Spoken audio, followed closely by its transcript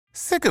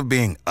Sick of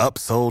being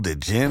upsold at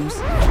gyms?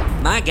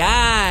 My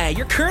guy,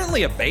 you're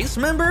currently a base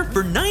member?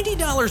 For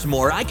 $90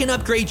 more, I can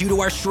upgrade you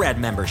to our Shred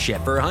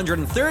membership. For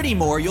 $130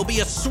 more, you'll be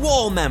a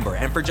Swole member.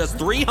 And for just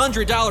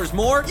 $300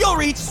 more, you'll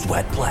reach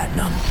Sweat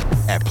Platinum.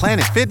 At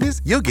Planet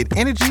Fitness, you'll get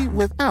energy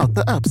without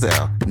the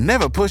upsell.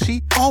 Never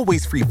pushy,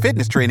 always free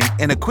fitness training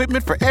and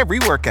equipment for every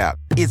workout.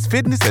 It's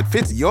fitness that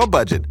fits your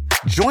budget.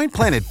 Join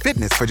Planet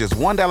Fitness for just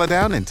 $1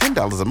 down and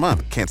 $10 a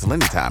month. Cancel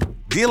anytime.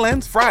 Deal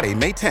ends Friday,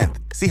 May 10th.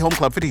 See Home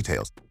Club for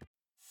details.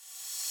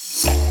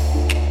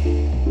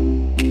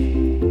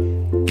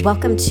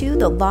 Welcome to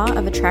the Law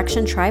of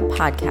Attraction Tribe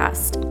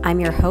podcast. I'm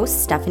your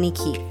host, Stephanie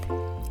Keith.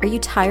 Are you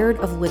tired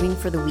of living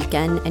for the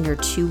weekend and your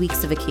 2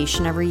 weeks of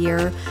vacation every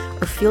year,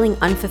 or feeling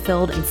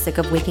unfulfilled and sick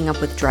of waking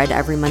up with dread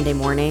every Monday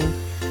morning?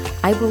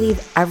 I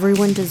believe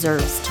everyone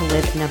deserves to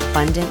live an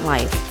abundant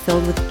life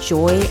filled with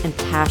joy and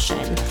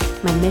passion.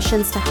 My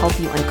mission is to help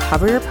you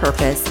uncover your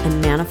purpose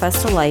and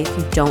manifest a life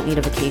you don't need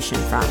a vacation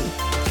from.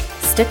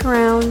 Stick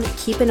around,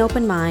 keep an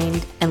open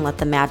mind, and let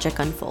the magic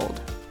unfold.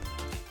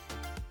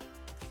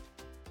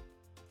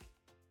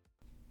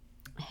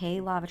 Hey,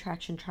 Law of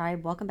Attraction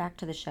Tribe, welcome back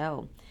to the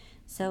show.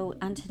 So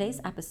on today's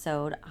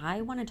episode,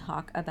 I want to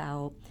talk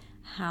about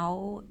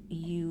how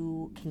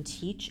you can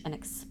teach and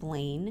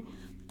explain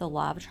the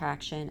law of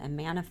attraction and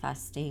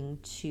manifesting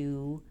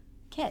to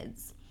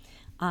kids.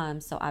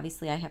 So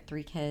obviously I have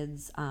 3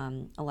 kids.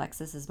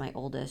 Alexis is my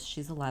oldest.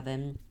 She's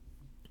 11.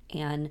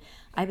 And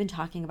I've been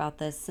talking about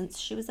this since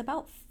she was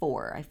about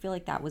 4. I feel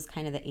like that was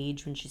kind of the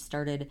age when she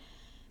started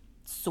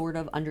sort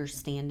of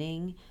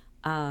understanding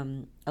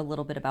a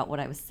little bit about what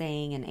I was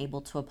saying and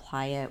able to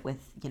apply it with,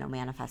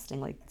 manifesting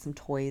like some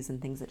toys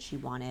and things that she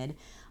wanted.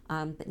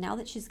 But now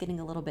that she's getting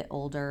a little bit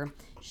older,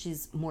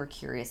 she's more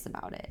curious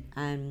about it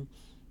and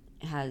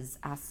has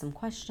asked some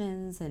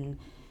questions. And,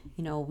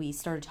 we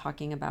started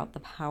talking about the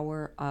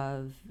power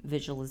of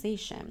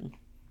visualization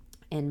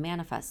and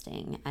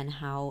manifesting and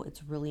how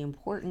it's really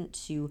important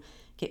to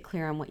get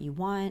clear on what you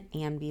want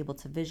and be able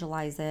to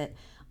visualize it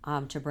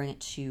to bring it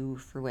to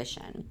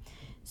fruition.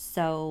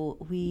 So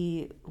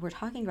we were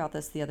talking about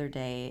this the other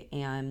day,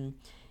 and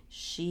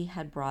she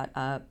had brought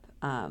up,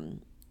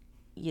 can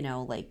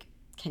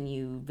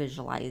you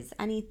visualize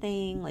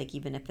anything, like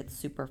even if it's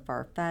super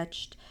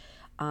far-fetched?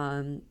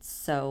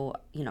 So,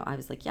 I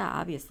was like, yeah,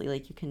 obviously,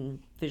 like you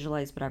can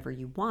visualize whatever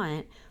you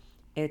want.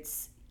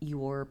 It's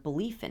your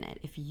belief in it.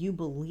 If you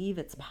believe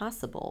it's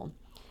possible,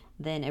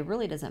 then it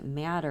really doesn't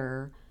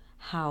matter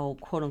how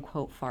quote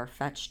unquote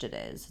far-fetched it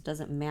is. It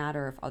doesn't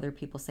matter if other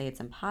people say it's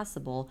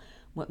impossible.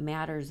 What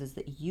matters is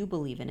that you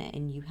believe in it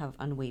and you have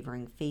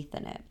unwavering faith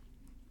in it.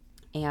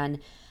 And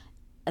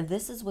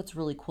this is what's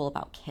really cool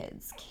about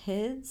kids.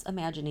 Kids'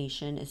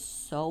 imagination is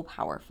so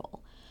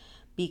powerful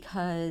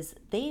because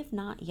they've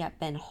not yet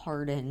been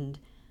hardened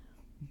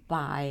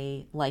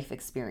by life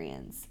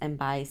experience and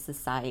by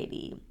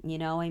society.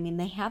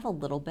 They have a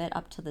little bit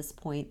up to this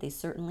point. They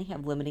certainly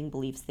have limiting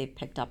beliefs they've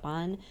picked up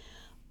on,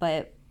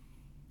 but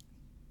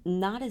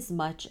not as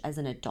much as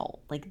an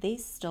adult. Like they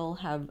still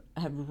have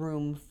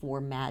room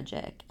for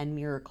magic and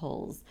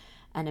miracles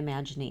and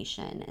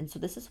imagination. And so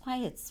this is why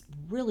it's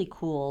really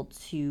cool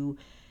to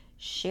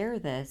share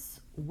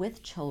this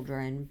with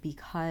children,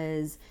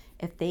 because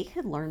if they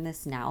could learn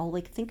this now,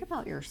 like think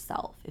about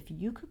yourself. If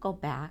you could go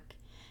back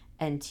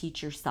and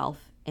teach yourself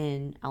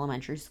in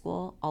elementary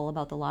school all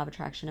about the law of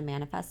attraction and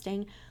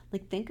manifesting,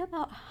 like think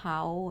about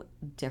how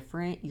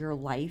different your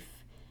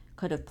life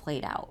could have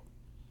played out.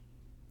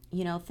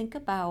 Think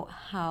about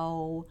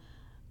how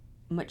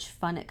much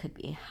fun it could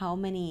be, how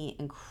many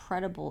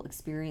incredible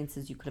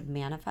experiences you could have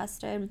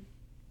manifested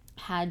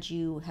had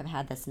you have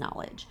had this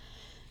knowledge.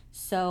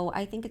 So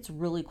I think it's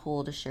really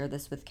cool to share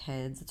this with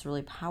kids. It's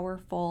really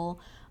powerful.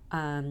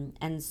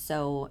 And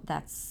so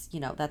that's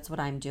what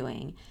I'm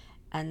doing.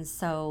 And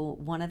so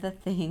one of the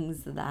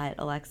things that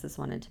Alexis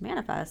wanted to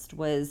manifest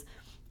was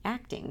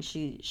acting.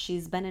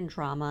 She's been in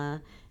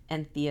drama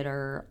and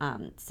theater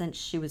since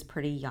she was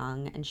pretty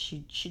young, and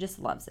she just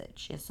loves it.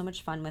 She has so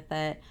much fun with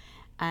it.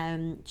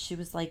 And she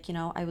was like,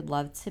 I would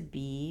love to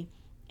be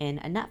in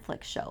a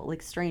Netflix show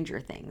like Stranger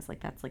Things. Like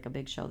that's like a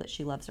big show that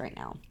she loves right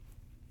now.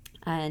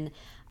 And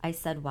I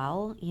said,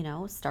 well,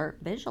 start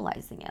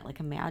visualizing it. Like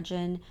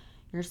imagine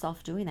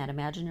yourself doing that.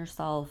 Imagine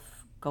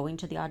yourself going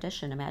to the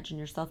audition. Imagine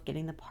yourself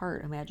getting the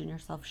part. Imagine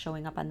yourself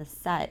showing up on the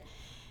set.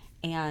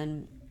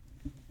 And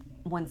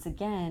once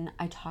again,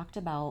 I talked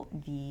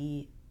about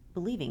the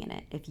believing in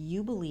it. If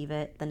you believe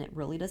it, then it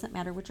really doesn't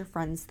matter what your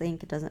friends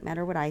think. It doesn't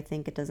matter what I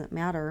think. It doesn't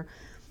matter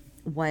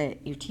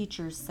what your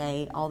teachers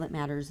say. All that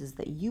matters is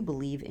that you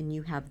believe and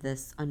you have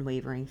this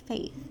unwavering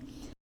faith.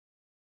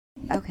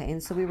 Okay,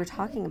 and so we were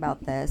talking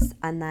about this,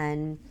 and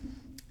then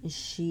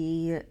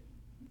she,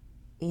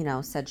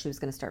 said she was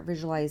going to start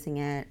visualizing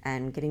it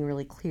and getting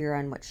really clear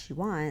on what she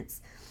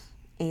wants.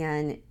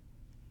 And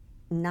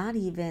not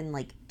even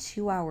like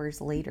 2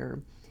 hours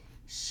later,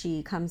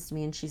 she comes to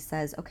me and she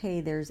says,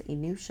 okay, there's a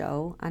new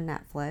show on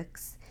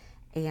Netflix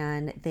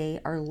and they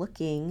are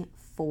looking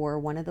for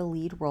one of the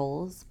lead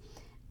roles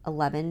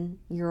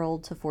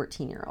 11-year-old to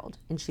 14-year-old,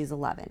 and she's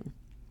 11.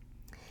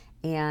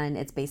 And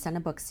it's based on a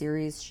book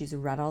series. She's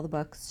read all the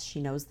books.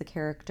 She knows the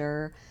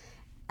character.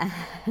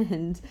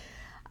 And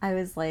I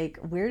was like,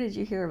 where did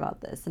you hear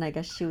about this? And I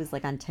guess she was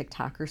like on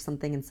TikTok or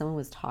something, and someone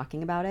was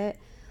talking about it.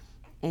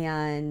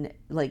 And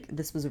like,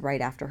 this was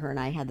right after her and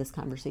I had this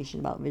conversation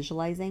about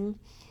visualizing.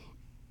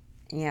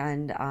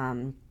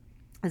 And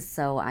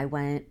so I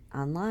went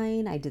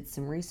online, I did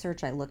some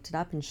research, I looked it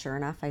up, and sure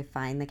enough, I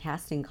find the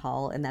casting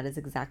call, and that is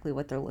exactly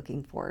what they're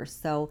looking for.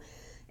 So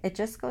it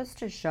just goes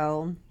to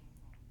show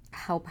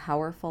how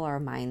powerful our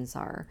minds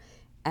are.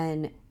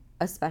 And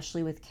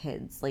especially with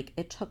kids, like,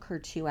 it took her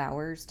 2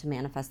 hours to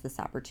manifest this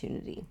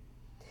opportunity.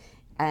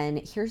 And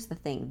here's the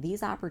thing,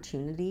 these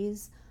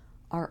opportunities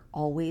are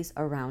always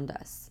around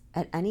us.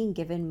 At any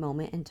given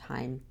moment in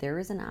time, there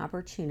is an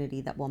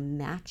opportunity that will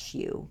match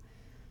you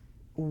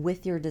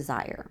with your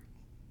desire.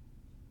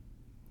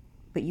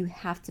 But you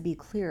have to be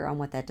clear on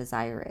what that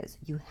desire is.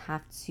 You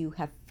have to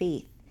have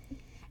faith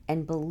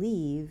and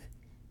believe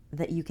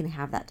that you can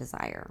have that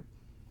desire.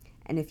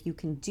 And if you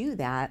can do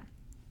that,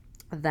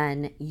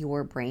 then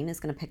your brain is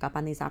going to pick up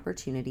on these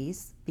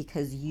opportunities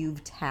because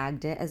you've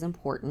tagged it as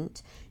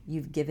important.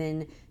 You've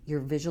given your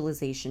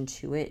visualization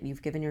to it.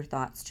 You've given your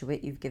thoughts to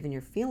it. You've given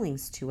your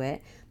feelings to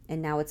it.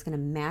 And now it's going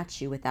to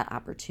match you with that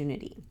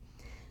opportunity.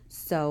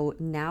 So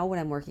now what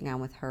I'm working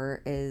on with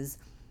her is,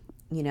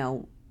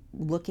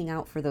 looking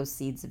out for those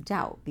seeds of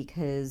doubt,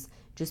 because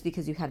just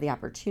because you have the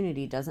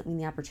opportunity doesn't mean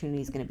the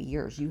opportunity is going to be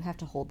yours. You have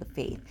to hold the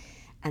faith.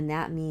 And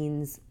that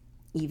means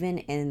even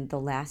in the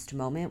last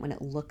moment when it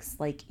looks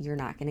like you're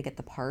not going to get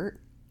the part,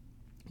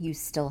 you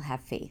still have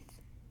faith.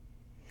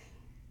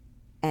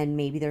 And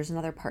maybe there's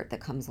another part that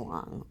comes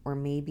along, or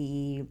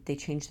maybe they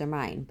change their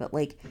mind, but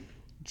like,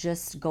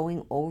 just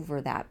going over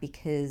that,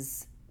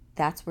 because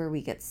that's where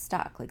we get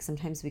stuck. Like,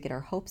 sometimes we get our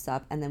hopes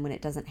up, and then when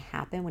it doesn't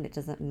happen, when it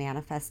doesn't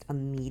manifest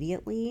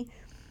immediately,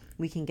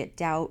 we can get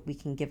doubt, we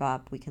can give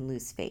up, we can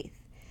lose faith.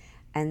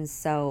 And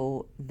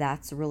so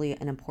that's really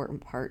an important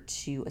part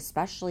to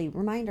especially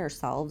remind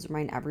ourselves,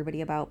 remind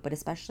everybody about, but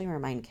especially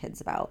remind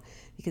kids about,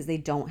 because they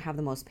don't have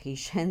the most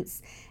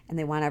patience and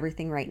they want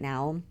everything right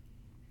now.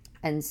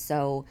 And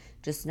so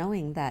just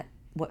knowing that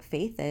what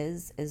faith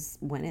is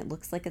when it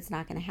looks like it's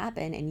not going to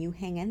happen, and you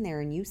hang in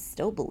there and you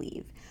still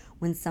believe.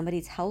 When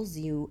somebody tells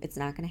you it's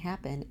not going to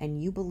happen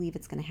and you believe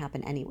it's going to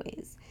happen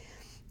anyways.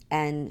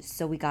 And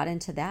so we got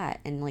into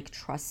that, and like,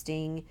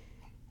 trusting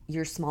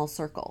your small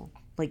circle,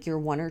 like your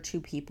 1 or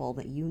 2 people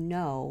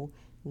that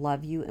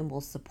love you and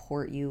will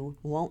support you,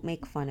 won't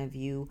make fun of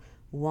you,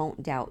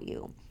 won't doubt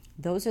you.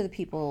 Those are the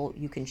people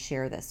you can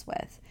share this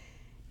with.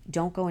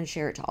 Don't go and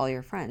share it to all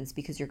your friends,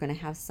 because you're going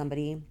to have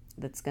somebody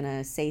that's going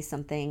to say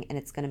something and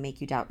it's going to make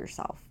you doubt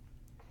yourself.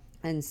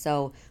 And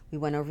so we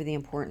went over the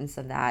importance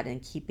of that,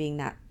 and keeping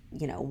that,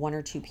 1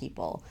 or 2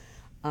 people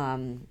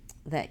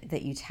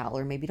that you tell,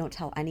 or maybe don't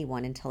tell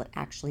anyone until it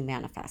actually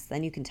manifests.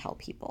 Then you can tell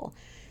people.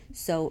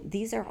 So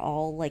these are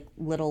all like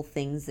little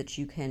things that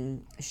you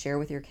can share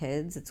with your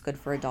kids. It's good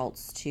for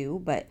adults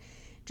too, but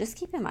just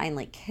keep in mind,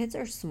 like, kids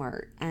are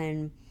smart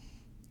and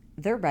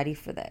they're ready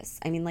for this.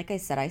 I mean, like I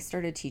said, I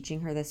started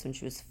teaching her this when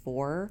she was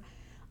 4.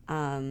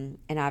 And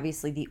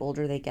obviously the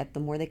older they get, the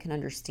more they can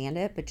understand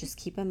it. But just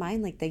keep in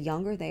mind, like, the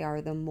younger they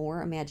are, the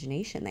more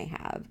imagination they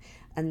have,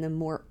 and the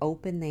more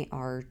open they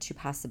are to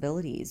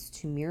possibilities,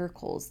 to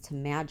miracles, to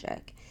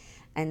magic.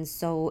 And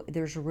so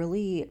they're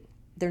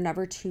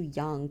never too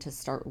young to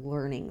start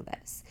learning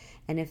this.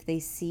 And if they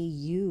see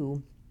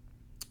you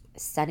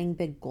setting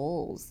big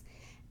goals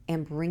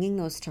and bringing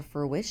those to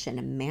fruition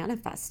and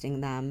manifesting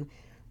them,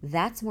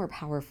 that's more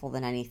powerful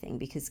than anything,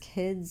 because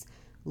kids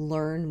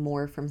learn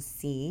more from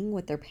seeing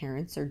what their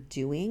parents are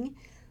doing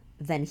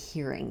than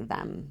hearing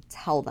them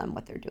tell them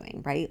what they're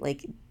doing, right?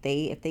 Like,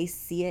 if they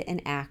see it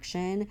in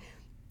action,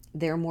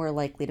 they're more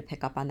likely to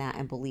pick up on that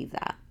and believe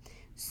that.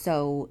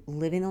 So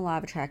living the law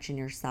of attraction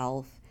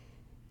yourself,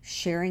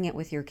 sharing it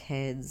with your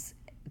kids,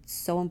 it's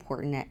so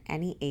important at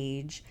any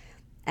age.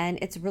 And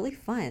it's really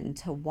fun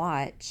to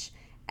watch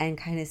and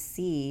kind of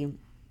see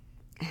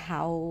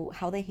how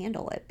they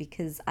handle it,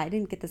 because I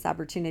didn't get this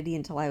opportunity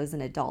until I was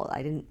an adult.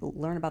 I didn't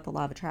learn about the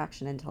law of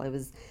attraction until I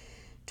was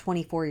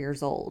 24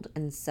 years old.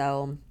 And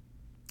so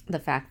the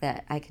fact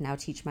that I can now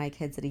teach my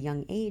kids at a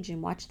young age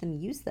and watch them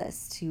use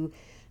this to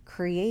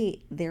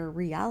create their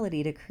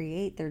reality, to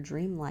create their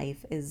dream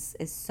life, is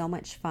so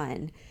much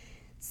fun.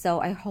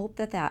 So I hope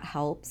that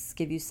helps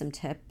give you some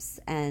tips,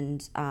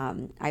 and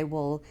I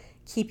will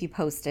keep you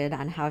posted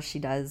on how she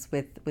does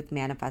with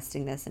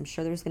manifesting this. I'm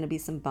sure there's going to be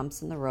some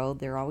bumps in the road.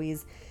 There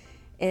always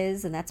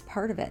is, and that's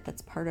part of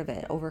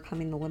it.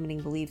 Overcoming the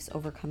limiting beliefs,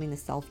 overcoming the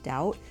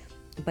self-doubt.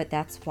 But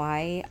that's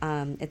why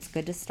it's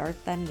good to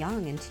start them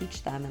young and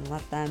teach them and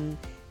let them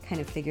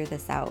kind of figure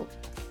this out.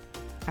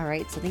 All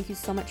right, so thank you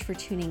so much for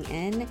tuning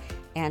in,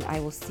 and I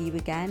will see you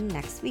again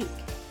next week.